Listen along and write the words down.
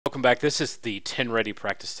Welcome back. This is the TNReady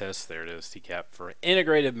practice test. There it is, TCAP for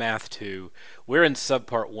Integrated Math 2. We're in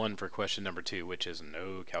subpart 1 for question number 2, which is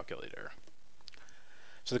no calculator.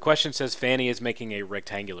 So the question says Fanny is making a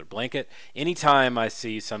rectangular blanket. Anytime I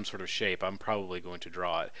see some sort of shape, I'm probably going to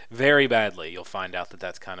draw it very badly. You'll find out that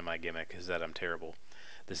that's kind of my gimmick, is that I'm terrible.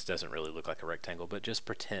 This doesn't really look like a rectangle, but just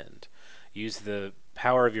pretend. Use the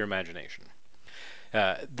power of your imagination.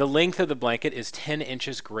 The length of the blanket is 10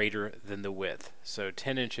 inches greater than the width. So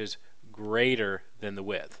 10 inches greater than the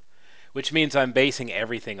width, which means I'm basing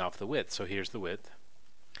everything off the width. So here's the width.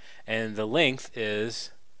 And the length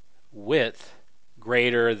is width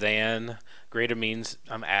greater than. Greater means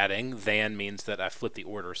I'm adding. Than means that I flip the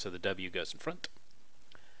order, so the W goes in front.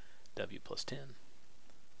 W plus 10.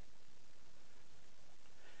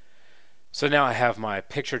 So now I have my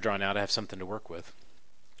picture drawn out. I have something to work with.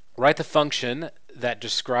 Write the function that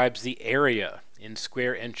describes the area in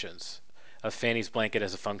square inches of Fanny's blanket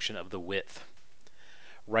as a function of the width.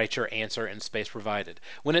 Write your answer in space provided.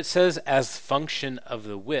 When it says as function of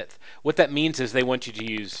the width, what that means is they want you to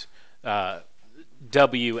use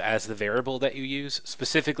W as the variable that you use.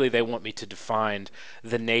 Specifically, they want me to define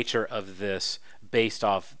the nature of this based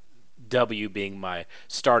off W being my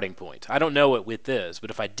starting point. I don't know what width is, but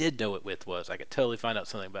if I did know what width was, I could totally find out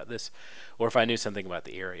something about this, or if I knew something about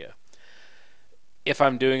the area. If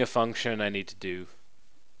I'm doing a function, I need to do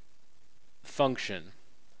function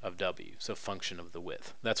of W, so function of the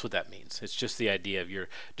width. That's what that means. It's just the idea of you're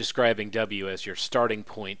describing W as your starting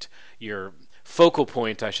point, your focal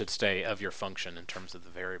point, I should say, of your function in terms of the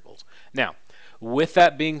variables. Now, with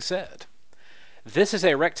that being said, this is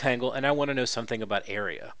a rectangle, and I want to know something about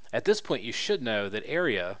area. At this point, you should know that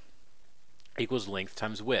area equals length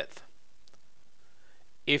times width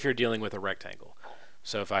if you're dealing with a rectangle.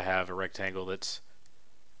 So if I have a rectangle that's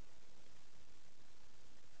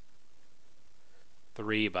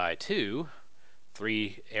 3 by 2,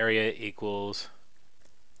 3 area equals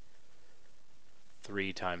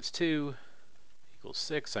 3 times 2 equals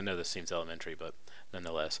 6. I know this seems elementary, but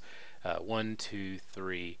nonetheless, 1, 2,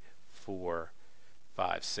 3, 4,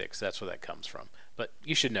 5, 6. That's where that comes from. But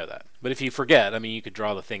you should know that. But if you forget, I mean, you could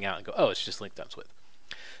draw the thing out and go, oh, it's just length times width.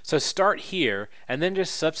 So start here, and then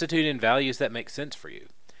just substitute in values that make sense for you.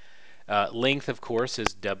 Length, of course,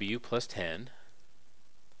 is W plus 10.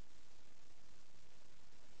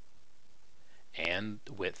 And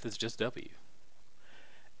width is just W.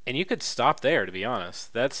 And you could stop there, to be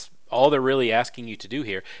honest. That's all they're really asking you to do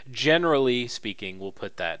here. Generally speaking, we'll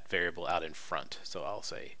put that variable out in front. So I'll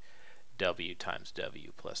say W times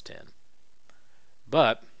W plus 10.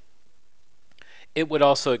 But it would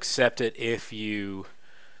also accept it if you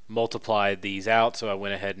multiplied these out. So I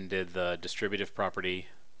went ahead and did the distributive property.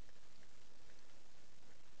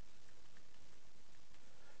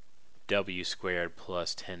 W squared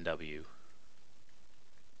plus 10W.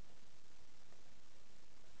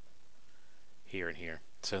 Here and here.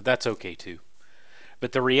 So that's okay too.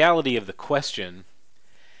 But the reality of the question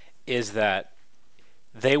is that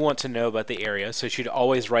they want to know about the area, so you should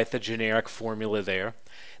always write the generic formula there.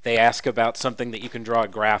 They ask about something that you can draw a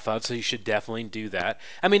graph of, so you should definitely do that.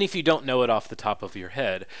 I mean, if you don't know it off the top of your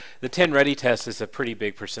head, the TNReady test is a pretty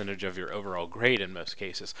big percentage of your overall grade in most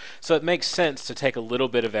cases. So it makes sense to take a little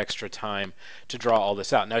bit of extra time to draw all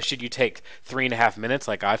this out. Now, should you take 3.5 minutes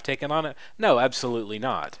like I've taken on it? No, absolutely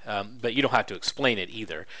not. But you don't have to explain it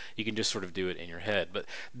either. You can just sort of do it in your head. But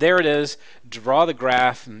there it is. Draw the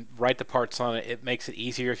graph and write the parts on it. It makes it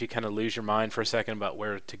easier if you kind of lose your mind for a second about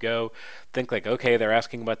where to go. Think like, okay, they're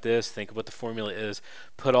asking about this. Think of what the formula is.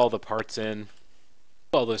 Put all the parts in.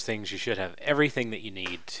 All those things. You should have everything that you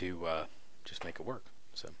need to just make it work.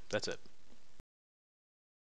 So that's it.